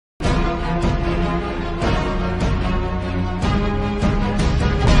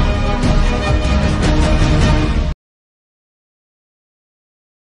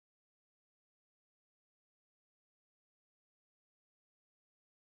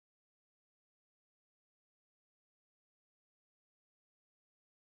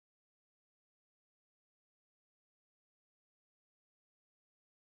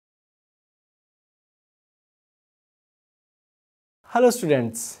Hello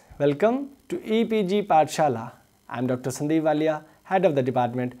students, welcome to EPG Pathshala. I am Dr. Sandeep Walia, Head of the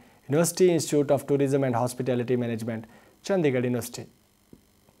Department, University Institute of Tourism and Hospitality Management, Chandigarh University.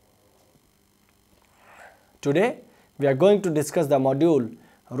 Today, we are going to discuss the module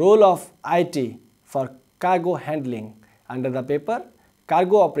Role of IT for Cargo Handling under the paper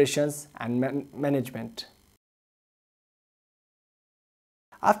Cargo Operations and Management.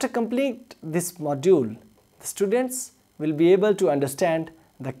 After completing this module, the students will be able to understand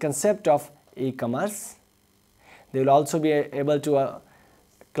the concept of e-commerce. They will also be able to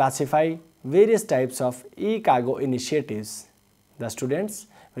classify various types of e-cargo initiatives. The students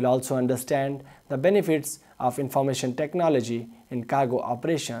will also understand the benefits of information technology in cargo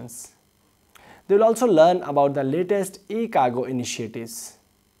operations. They will also learn about the latest e-cargo initiatives.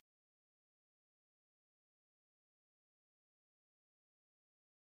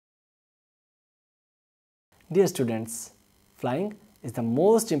 Dear students, flying is the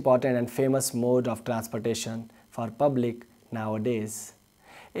most important and famous mode of transportation for public nowadays.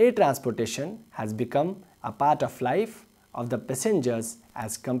 Air transportation has become a part of life of the passengers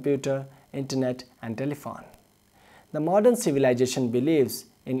as computer, internet and telephone. The modern civilization believes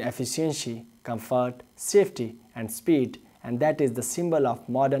in efficiency, comfort, safety and speed, and that is the symbol of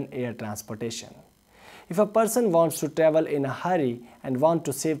modern air transportation. If a person wants to travel in a hurry and want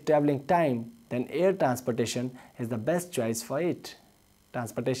to save traveling time, then air transportation is the best choice for it.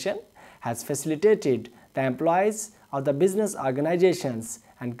 Transportation has facilitated the employees of the business organizations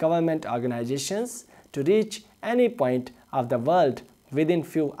and government organizations to reach any point of the world within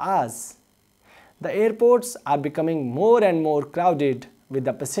few hours. The airports are becoming more and more crowded with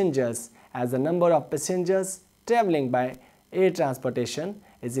the passengers as the number of passengers traveling by air transportation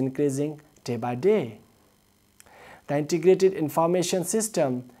is increasing day by day. The integrated information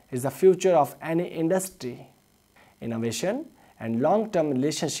system is the future of any industry. Innovation and long-term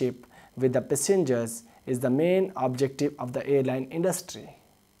relationship with the passengers is the main objective of the airline industry.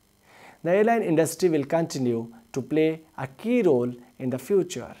 The airline industry will continue to play a key role in the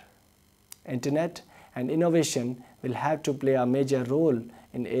future. Internet and innovation will have to play a major role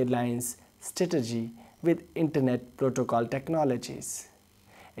in airlines' strategy with Internet protocol technologies,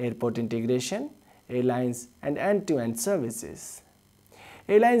 airport integration, airlines and end-to-end services.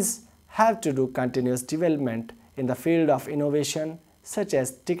 Airlines have to do continuous development in the field of innovation such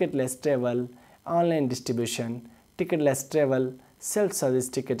as ticketless travel, online distribution, ticketless travel, self-service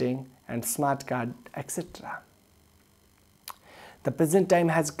ticketing and smart card, etc. The present time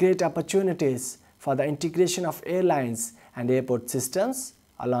has great opportunities for the integration of airlines and airport systems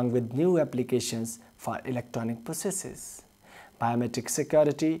along with new applications for electronic processes, biometric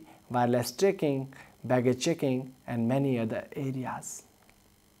security, wireless tracking, baggage checking and many other areas.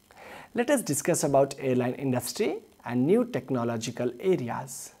 Let us discuss about airline industry and new technological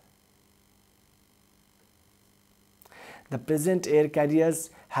areas. The present air carriers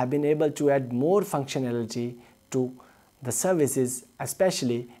have been able to add more functionality to the services,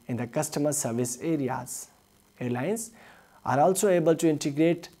 especially in the customer service areas. Airlines are also able to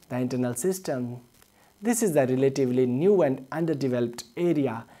integrate the internal system. This is the relatively new and underdeveloped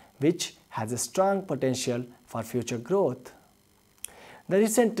area which has a strong potential for future growth. The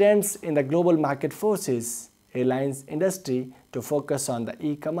recent trends in the global market forces airlines industry to focus on the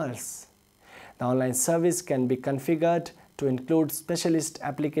e-commerce. The online service can be configured to include specialist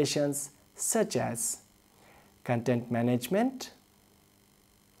applications such as content management,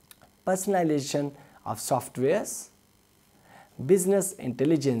 personalization of softwares, business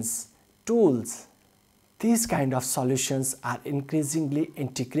intelligence tools. These kind of solutions are increasingly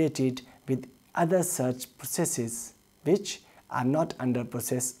integrated with other search processes which are not under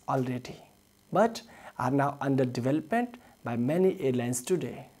process already, but are now under development by many airlines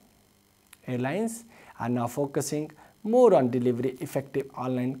today. Airlines are now focusing more on delivering effective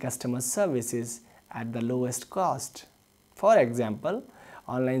online customer services at the lowest cost. For example,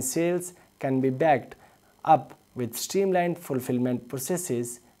 online sales can be backed up with streamlined fulfillment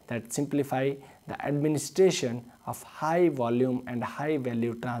processes that simplify the administration of high volume and high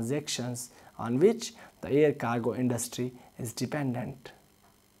value transactions on which the air cargo industry is dependent.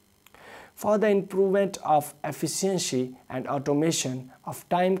 For the improvement of efficiency and automation of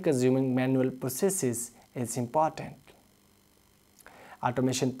time-consuming manual processes is important.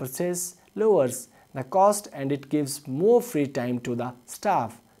 Automation process lowers the cost and it gives more free time to the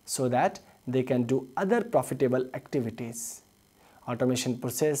staff so that they can do other profitable activities. Automation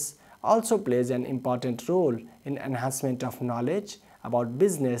process also plays an important role in enhancement of knowledge about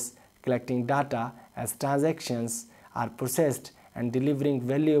business, collecting data as transactions are processed and delivering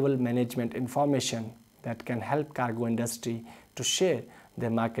valuable management information that can help cargo industry to share their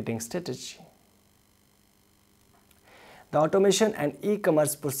marketing strategy. The automation and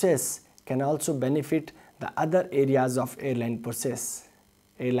e-commerce process can also benefit the other areas of airline process.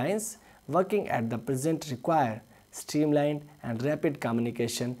 Airlines working at the present require streamlined and rapid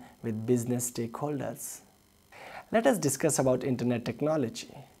communication with business stakeholders. Let us discuss about Internet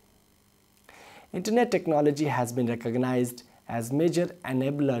technology. Internet technology has been recognized as major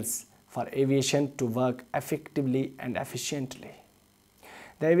enablers for aviation to work effectively and efficiently.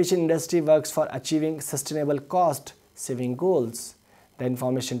 The aviation industry works for achieving sustainable cost-saving goals. The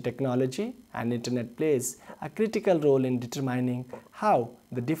information technology and Internet plays a critical role in determining how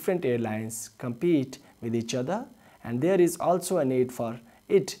the different airlines compete with each other, and there is also a need for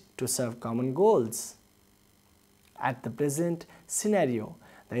it to serve common goals. At the present scenario,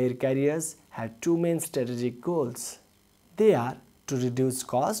 the air carriers have two main strategic goals. They are to reduce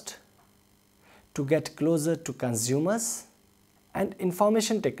cost, to get closer to consumers, and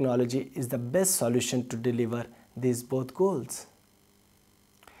information technology is the best solution to deliver these both goals.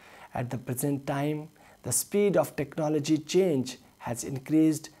 At the present time, the speed of technology change has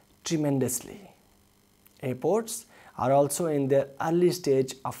increased tremendously. Airports are also in their early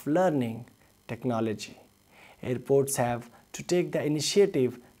stage of learning technology. Airports have to take the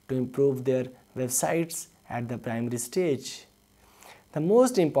initiative to improve their websites at the primary stage. The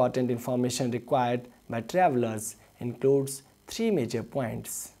most important information required by travelers includes three major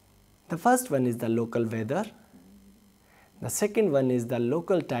points. The first one is the local weather, the second one is the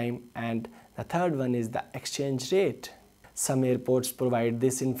local time, and the third one is the exchange rate. Some airports provide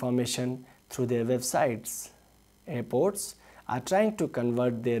this information through their websites. Airports are trying to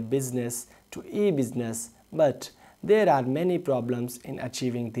convert their business to e-business, but there are many problems in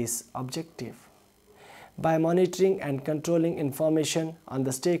achieving this objective. By monitoring and controlling information on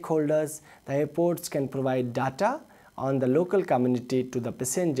the stakeholders, the airports can provide data on the local community to the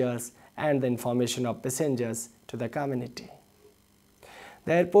passengers and the information of passengers to the community.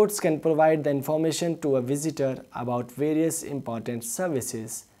 The airports can provide the information to a visitor about various important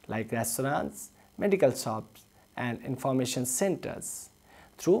services like restaurants, medical shops, and information centers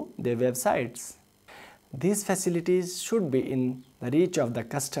through their websites. These facilities should be in the reach of the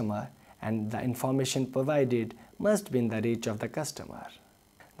customer, and the information provided must be in the reach of the customer.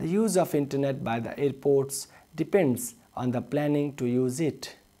 The use of Internet by the airports depends on the planning to use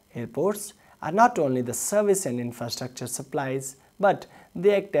it. Airports are not only the service and infrastructure supplies, but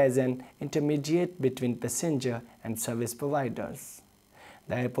they act as an intermediate between passenger and service providers.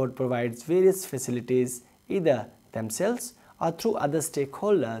 The airport provides various facilities either themselves or through other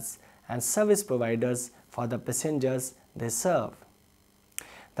stakeholders and service providers for the passengers they serve.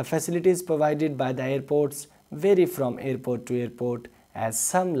 The facilities provided by the airports vary from airport to airport, as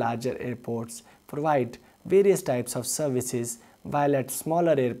some larger airports provide various types of services, while at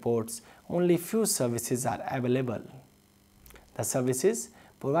smaller airports only few services are available. The services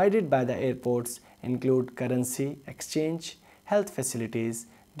provided by the airports include currency exchange, health facilities,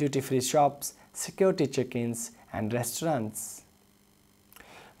 duty-free shops, security check-ins, and restaurants.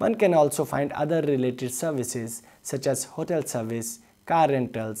 One can also find other related services such as hotel service, car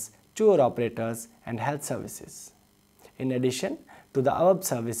rentals, tour operators, and health services. In addition to the above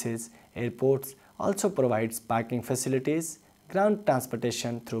services, airports also provides parking facilities, ground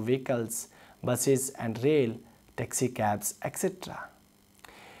transportation through vehicles, buses and rail, taxi cabs, etc.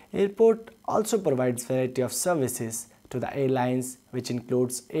 Airport also provides variety of services to the airlines, which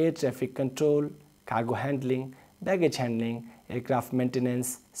includes air traffic control, cargo handling, baggage handling, aircraft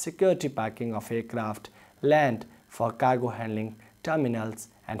maintenance, security parking of aircraft, land for cargo handling, terminals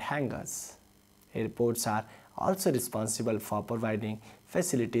and hangars. Airports are also responsible for providing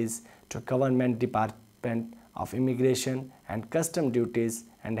facilities to Government Department of Immigration and Custom Duties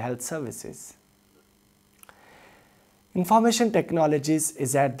and health services. Information technologies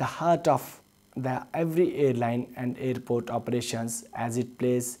is at the heart of every airline and airport operations, as it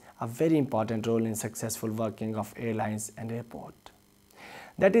plays a very important role in successful working of airlines and airport.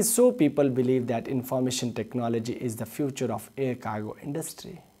 That is so people believe that information technology is the future of air cargo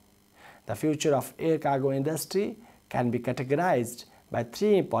industry. The future of air cargo industry can be categorized by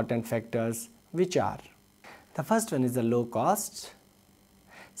three important factors, which are: the first one is the low cost,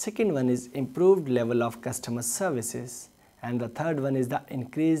 second one is improved level of customer services, and the third one is the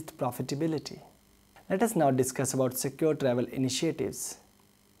increased profitability. Let us now discuss about secure travel initiatives.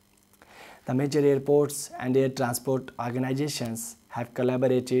 The major airports and air transport organizations have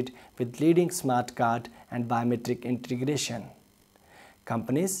collaborated with leading smart card and biometric integration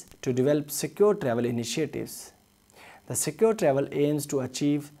companies to develop secure travel initiatives. The secure travel aims to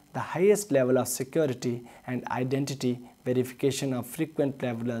achieve the highest level of security and identity verification of frequent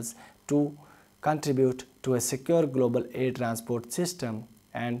travelers to contribute to a secure global air transport system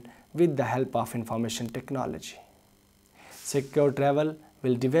and with the help of information technology. Secure Travel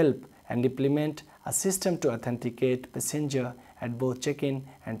will develop and implement a system to authenticate passengers at both check-in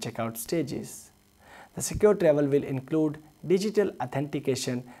and check-out stages. The Secure Travel will include digital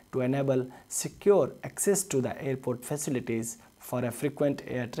authentication to enable secure access to the airport facilities for a frequent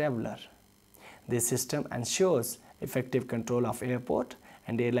air traveler. This system ensures effective control of airport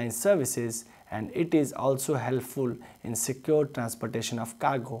and airline services, and it is also helpful in secure transportation of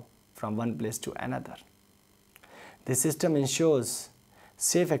cargo from one place to another. This system ensures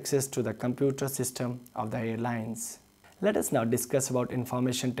safe access to the computer system of the airlines. Let us now discuss about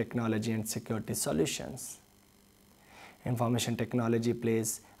information technology and security solutions. Information technology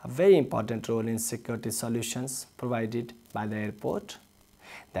plays a very important role in security solutions provided by the airport.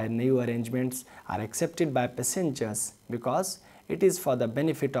 The new arrangements are accepted by passengers because it is for the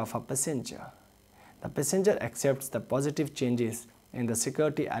benefit of a passenger. The passenger accepts the positive changes in the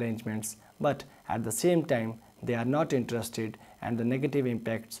security arrangements, but at the same time they are not interested in the negative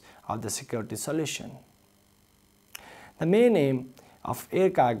impacts of the security solution. The main aim of air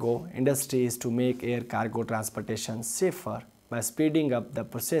cargo industry is to make air cargo transportation safer by speeding up the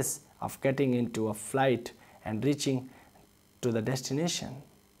process of getting into a flight and reaching to the destination.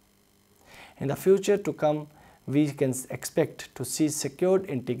 In the future to come, we can expect to see secured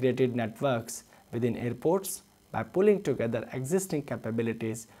integrated networks within airports by pulling together existing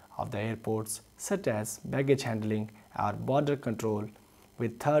capabilities of the airports such as baggage handling or border control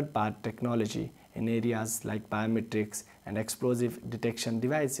with third-party technology in areas like biometrics and explosive detection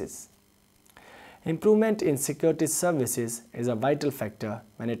devices. Improvement in security services is a vital factor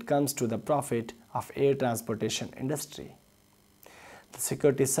when it comes to the profit of air transportation industry. The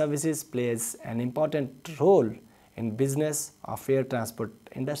security services plays an important role in business of air transport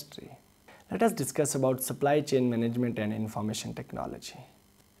industry. Let us discuss about supply chain management and information technology.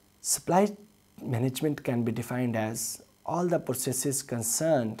 Supply management can be defined as all the processes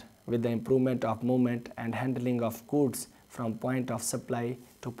concerned with the improvement of movement and handling of goods from point of supply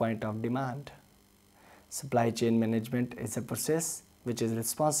to point of demand. Supply chain management is a process which is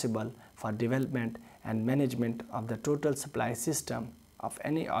responsible for development and management of the total supply system of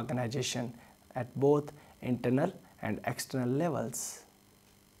any organization at both internal and external levels.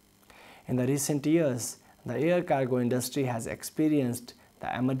 In the recent years, the air cargo industry has experienced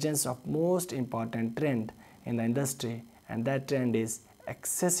the emergence of most important trend in the industry, and that trend is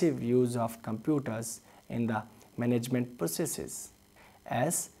excessive use of computers in the management processes.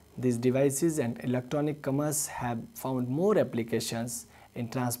 As these devices and electronic commerce have found more applications in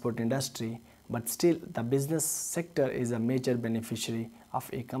transport industry, but still the business sector is a major beneficiary of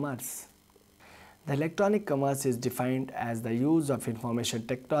e-commerce. The electronic commerce is defined as the use of information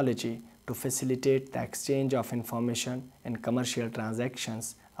technology to facilitate the exchange of information in commercial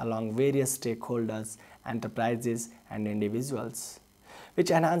transactions along various stakeholders, enterprises and individuals, which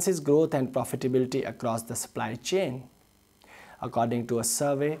enhances growth and profitability across the supply chain. According to a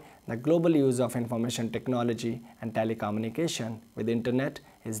survey, the global use of information technology and telecommunication with internet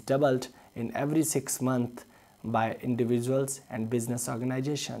is doubled in every 6 months by individuals and business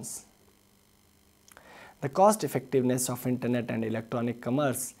organizations. The cost effectiveness of internet and electronic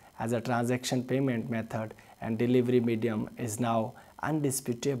commerce as a transaction payment method and delivery medium is now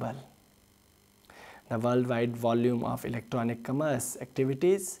undisputable. The worldwide volume of electronic commerce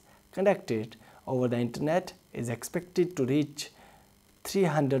activities conducted over the internet is expected to reach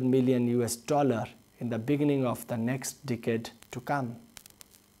 $300 million in the beginning of the next decade to come.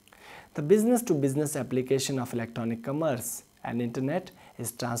 The business-to-business application of electronic commerce and internet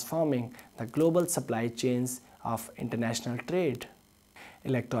is transforming the global supply chains of international trade.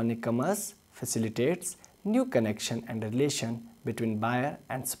 Electronic commerce facilitates new connection and relation between buyer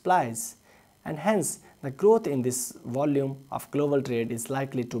and suppliers, and hence the growth in this volume of global trade is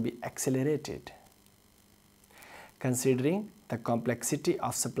likely to be accelerated. Considering the complexity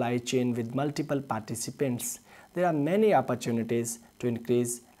of supply chain with multiple participants, there are many opportunities to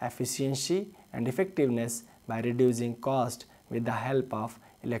increase efficiency and effectiveness by reducing cost with the help of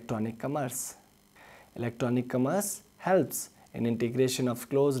electronic commerce. Electronic commerce helps in integration of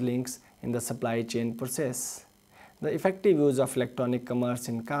close links in the supply chain process. The effective use of electronic commerce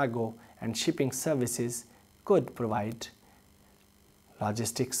in cargo and shipping services could provide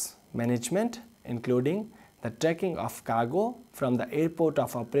logistics management, including the tracking of cargo from the airport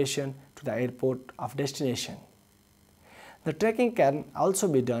of operation to the airport of destination. The tracking can also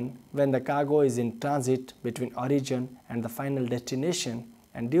be done when the cargo is in transit between origin and the final destination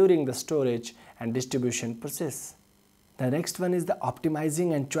and during the storage and distribution process. The next one is the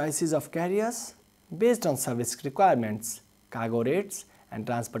optimizing and choices of carriers based on service requirements, cargo rates, and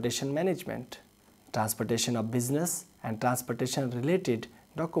transportation management. Transportation of business and transportation related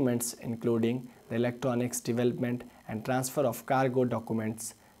documents including the electronics development and transfer of cargo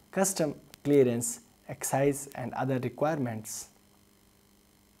documents, custom clearance, excise and other requirements.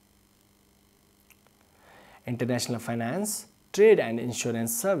 International finance, trade and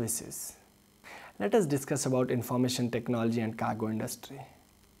insurance services. Let us discuss about information technology and cargo industry.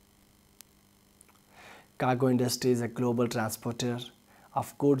 Cargo industry is a global transporter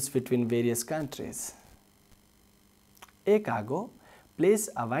of goods between various countries. Air cargo plays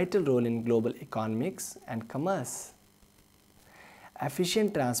a vital role in global economics and commerce.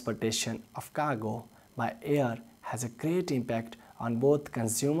 Efficient transportation of cargo by air has a great impact on both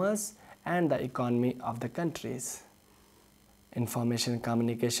consumers and the economy of the countries. Information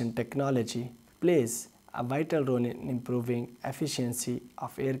communication technology plays a vital role in improving efficiency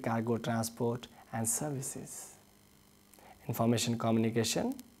of air cargo transport and services. Information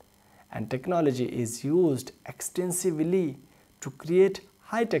communication and technology is used extensively to create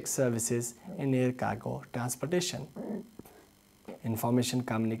high-tech services in air cargo transportation. Information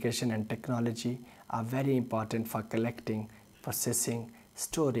communication and technology are very important for collecting, processing,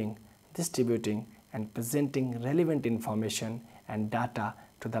 storing, distributing and presenting relevant information and data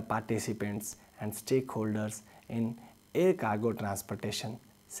to the participants and stakeholders in air cargo transportation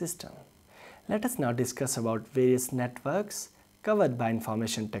system. Let us now discuss about various networks covered by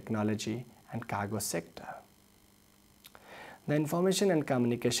information technology and cargo sector. The information and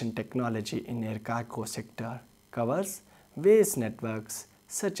communication technology in air cargo sector covers various networks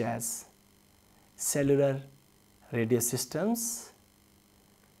such as cellular radio systems,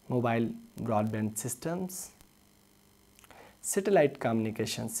 mobile broadband systems, satellite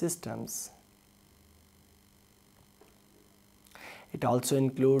communication systems. It also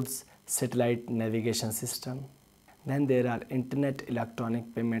includes satellite navigation system. Then there are internet,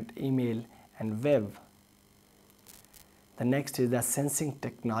 electronic payment, email and web. The next is the sensing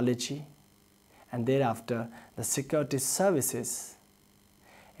technology and thereafter the security services.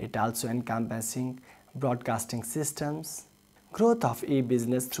 It also encompassing broadcasting systems. Growth of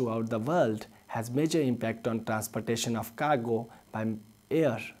e-business throughout the world has major impact on transportation of cargo by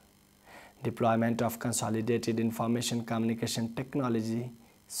air. Deployment of consolidated information communication technology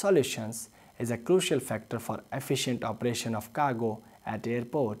solutions is a crucial factor for efficient operation of cargo at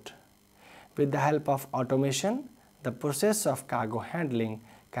airport. With the help of automation, the process of cargo handling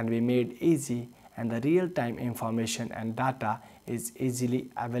can be made easy and the real-time information and data is easily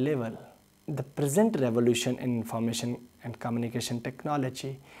available. The present revolution in information and communication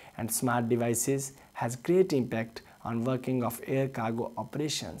technology and smart devices has great impact on working of air cargo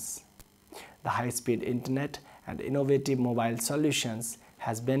operations. The high-speed internet and innovative mobile solutions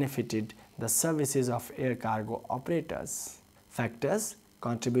has benefited the services of air cargo operators. Factors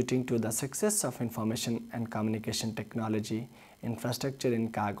contributing to the success of information and communication technology infrastructure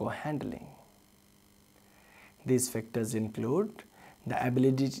in cargo handling. These factors include the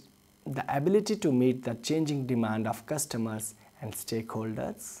ability to meet the changing demand of customers and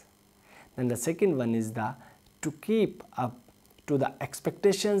stakeholders. Then the second one is to keep up to the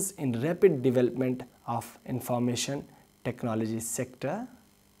expectations in rapid development of information technology sector.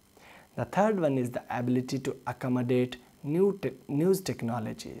 The third one is the ability to accommodate news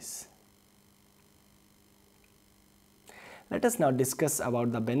technologies. Let us now discuss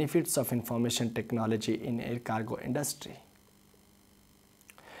about the benefits of information technology in air cargo industry.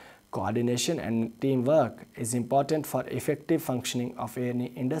 Coordination and teamwork is important for effective functioning of any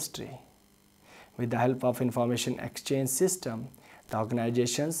industry. With the help of information exchange system, the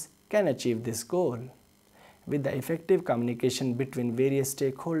organizations can achieve this goal. With the effective communication between various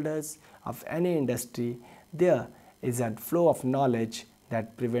stakeholders of any industry, there is a flow of knowledge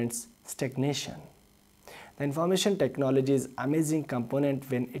that prevents stagnation. The information technology is an amazing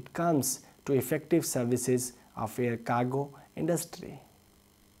component when it comes to effective services of air cargo industry.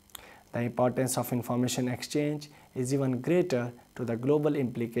 The importance of information exchange is even greater to the global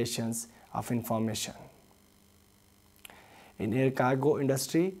implications of information. In air cargo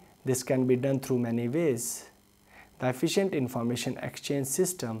industry, this can be done through many ways. The efficient information exchange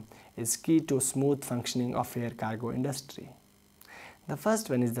system is key to smooth functioning of air cargo industry. The first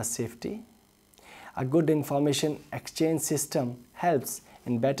one is the safety. A good information exchange system helps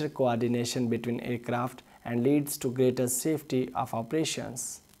in better coordination between aircraft and leads to greater safety of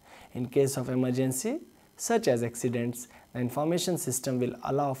operations. In case of emergency, such as accidents, the information system will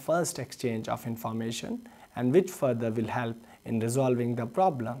allow first exchange of information and which further will help in resolving the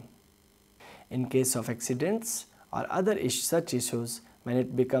problem. In case of accidents or other such issues when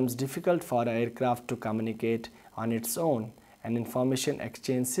it becomes difficult for an aircraft to communicate on its own. An information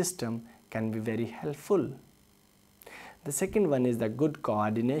exchange system can be very helpful. The second one is the good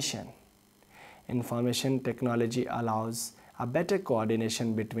coordination. Information technology allows a better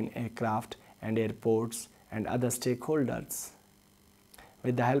coordination between aircraft and airports and other stakeholders.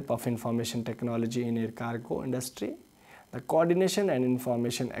 With the help of information technology in air cargo industry, the coordination and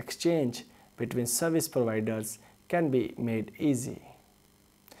information exchange between service providers can be made easy.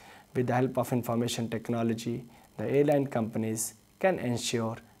 With the help of information technology, the airline companies can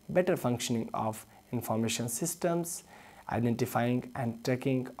ensure better functioning of information systems, identifying and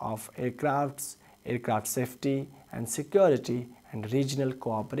tracking of aircrafts, aircraft safety and security, and regional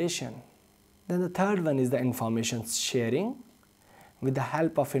cooperation. Then the third one is the information sharing. With the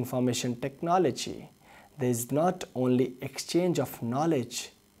help of information technology, there is not only exchange of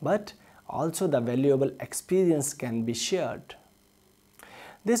knowledge, but also the valuable experience can be shared.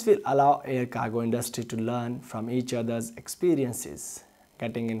 This will allow air cargo industry to learn from each other's experiences,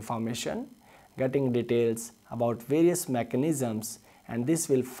 getting information, getting details about various mechanisms, and this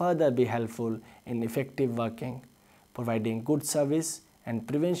will further be helpful in effective working, providing good service and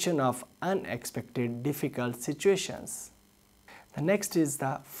prevention of unexpected difficult situations. The next is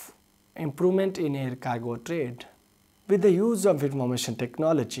the improvement in air cargo trade. With the use of information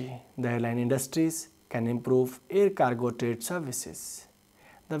technology, the airline industries can improve air cargo trade services.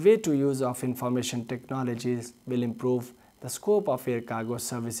 The way to use of information technologies will improve the scope of air cargo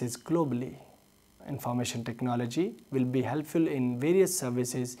services globally. Information technology will be helpful in various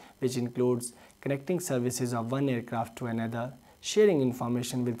services, which includes connecting services of one aircraft to another, sharing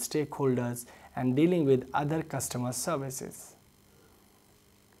information with stakeholders, and dealing with other customer services.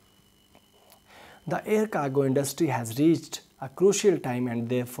 The air cargo industry has reached a crucial time, and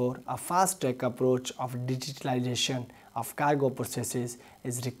therefore a fast-track approach of digitalization of cargo processes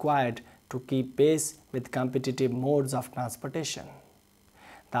is required to keep pace with competitive modes of transportation.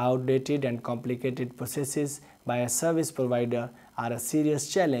 The outdated and complicated processes by a service provider are a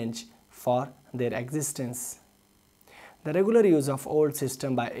serious challenge for their existence. The regular use of old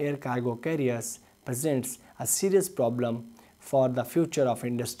systems by air cargo carriers presents a serious problem for the future of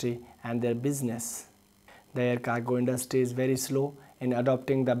industry and their business. The air cargo industry is very slow in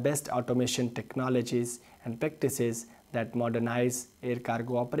adopting the best automation technologies and practices that modernize air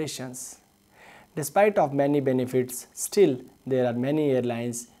cargo operations. Despite of many benefits, still there are many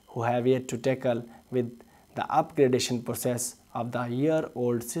airlines who have yet to tackle with the upgradation process of the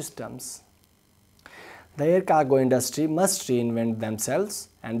year-old systems. The air cargo industry must reinvent themselves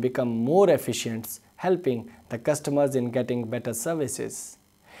and become more efficient, helping the customers in getting better services.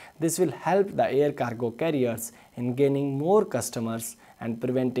 This will help the air cargo carriers in gaining more customers and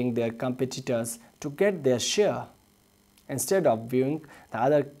preventing their competitors to get their share. Instead of viewing the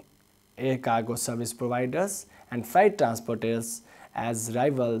other air cargo service providers and freight transporters as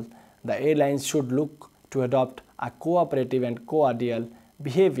rivals, the airlines should look to adopt a cooperative and cordial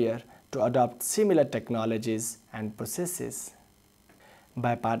behavior to adopt similar technologies and processes.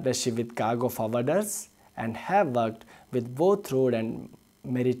 By partnership with cargo forwarders and have worked with both road and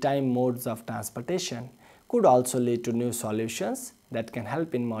maritime modes of transportation could also lead to new solutions that can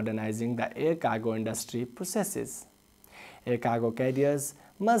help in modernizing the air cargo industry processes. Air cargo carriers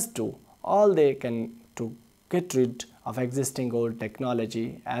must do all they can to get rid of existing old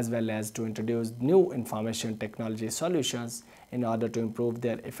technology as well as to introduce new information technology solutions in order to improve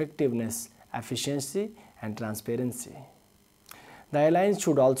their effectiveness, efficiency, and transparency. The airlines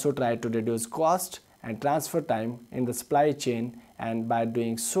should also try to reduce cost and transfer time in the supply chain, and by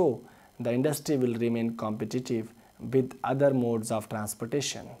doing so, the industry will remain competitive with other modes of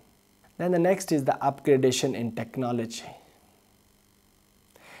transportation. Then the next is the upgradation in technology.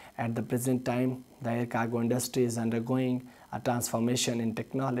 At the present time, the air cargo industry is undergoing a transformation in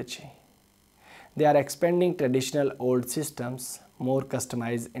technology. They are expanding traditional old systems, more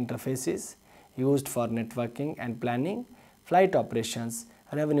customized interfaces used for networking and planning, flight operations,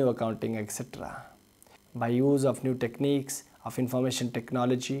 revenue accounting, etc. By use of new techniques of information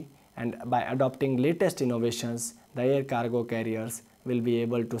technology and by adopting latest innovations, the air cargo carriers will be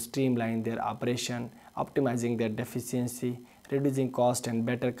able to streamline their operation, optimizing their efficiency, reducing cost and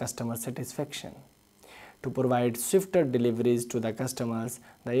better customer satisfaction. To provide swifter deliveries to the customers,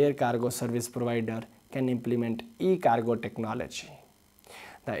 the air cargo service provider can implement e-cargo technology.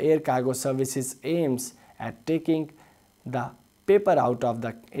 The air cargo services aims at taking the paper out of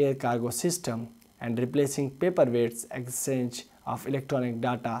the air cargo system and replacing paper-based exchange of electronic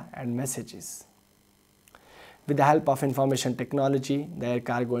data and messages. With the help of information technology, the air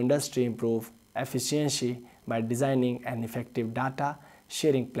cargo industry improves efficiency by designing an effective data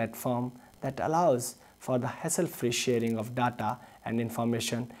sharing platform that allows for the hassle-free sharing of data and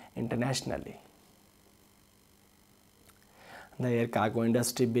information internationally. The air cargo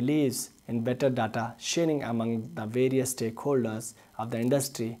industry believes in better data sharing among the various stakeholders of the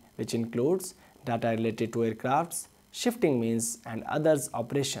industry, which includes data related to aircrafts, shifting means, and others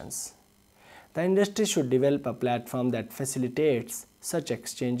operations. The industry should develop a platform that facilitates such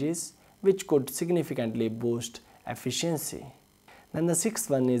exchanges, which could significantly boost efficiency. Then the sixth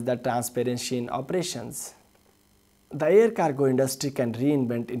one is the transparency in operations. The air cargo industry can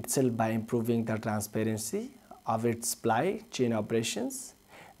reinvent itself by improving the transparency of its supply chain operations.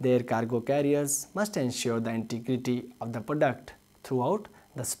 The air cargo carriers must ensure the integrity of the product throughout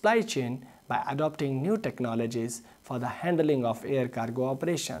the supply chain by adopting new technologies for the handling of air cargo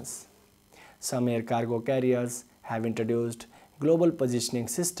operations. Some air cargo carriers have introduced global positioning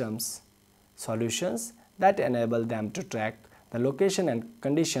systems, solutions that enable them to track the location and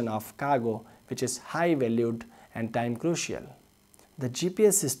condition of cargo, which is high valued and time crucial. The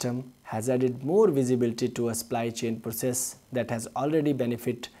GPS system has added more visibility to a supply chain process that has already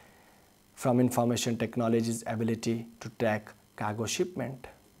benefited from information technology's ability to track cargo shipment.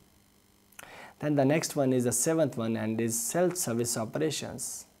 Then the next one is the seventh one and is self-service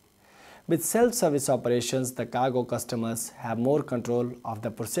operations. With self-service operations, the cargo customers have more control of the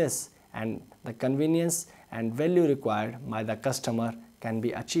process, and the convenience and value required by the customer can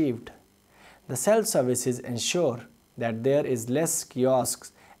be achieved. The self-services ensure that there is less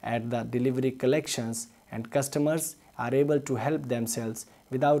kiosks at the delivery collections and customers are able to help themselves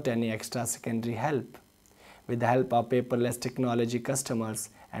without any extra secondary help. With the help of paperless technology, customers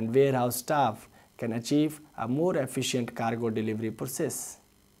and warehouse staff can achieve a more efficient cargo delivery process.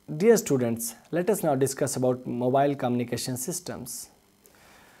 Dear students, let us now discuss about mobile communication systems.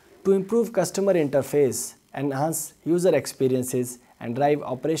 To improve customer interface, enhance user experiences, and drive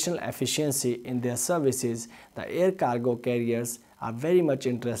operational efficiency in their services, the air cargo carriers are very much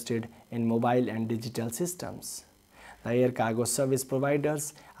interested in mobile and digital systems. The air cargo service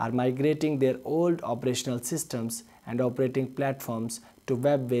providers are migrating their old operational systems and operating platforms to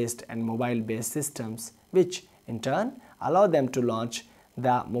web-based and mobile-based systems, which in turn allow them to launch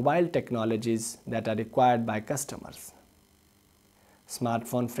the mobile technologies that are required by customers.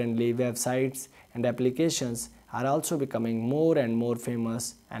 Smartphone-friendly websites and applications are also becoming more and more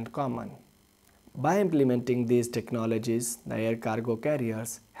famous and common. By implementing these technologies, the air cargo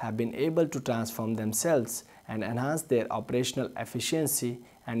carriers have been able to transform themselves and enhance their operational efficiency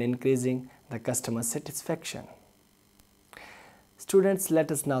and increasing the customer satisfaction. Students,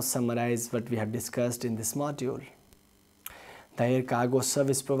 let us now summarize what we have discussed in this module. The air cargo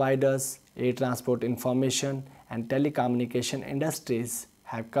service providers, air transport information and telecommunication industries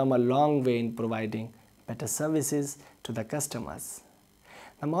have come a long way in providing better services to the customers.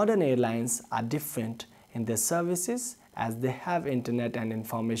 The modern airlines are different in their services as they have internet and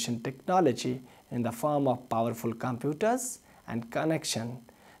information technology in the form of powerful computers and connection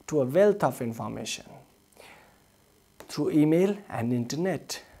to a wealth of information through email and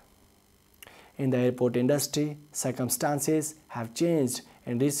internet. In the airport industry, circumstances have changed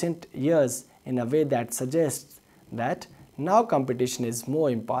in recent years in a way that suggests that now competition is more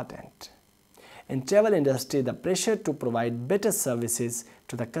important. In travel industry, the pressure to provide better services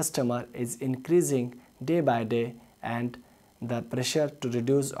to the customer is increasing day by day, and the pressure to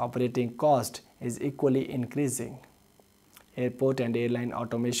reduce operating cost is equally increasing. Airport and airline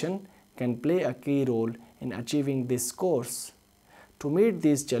automation can play a key role in achieving this course. To meet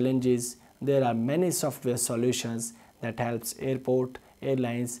these challenges, there are many software solutions that helps airport,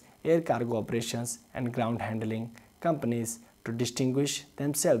 airlines, air cargo operations and ground handling companies to distinguish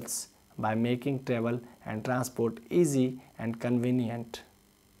themselves by making travel and transport easy and convenient.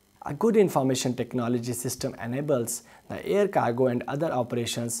 A good information technology system enables the air cargo and other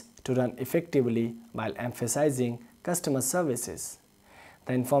operations to run effectively while emphasizing customer services.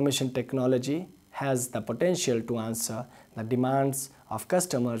 The information technology has the potential to answer the demands of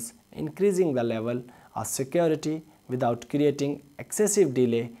customers, increasing the level of security without creating excessive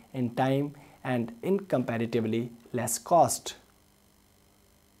delay in time and incomparatively less cost.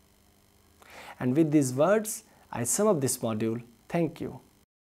 And with these words, I sum up this module. Thank you.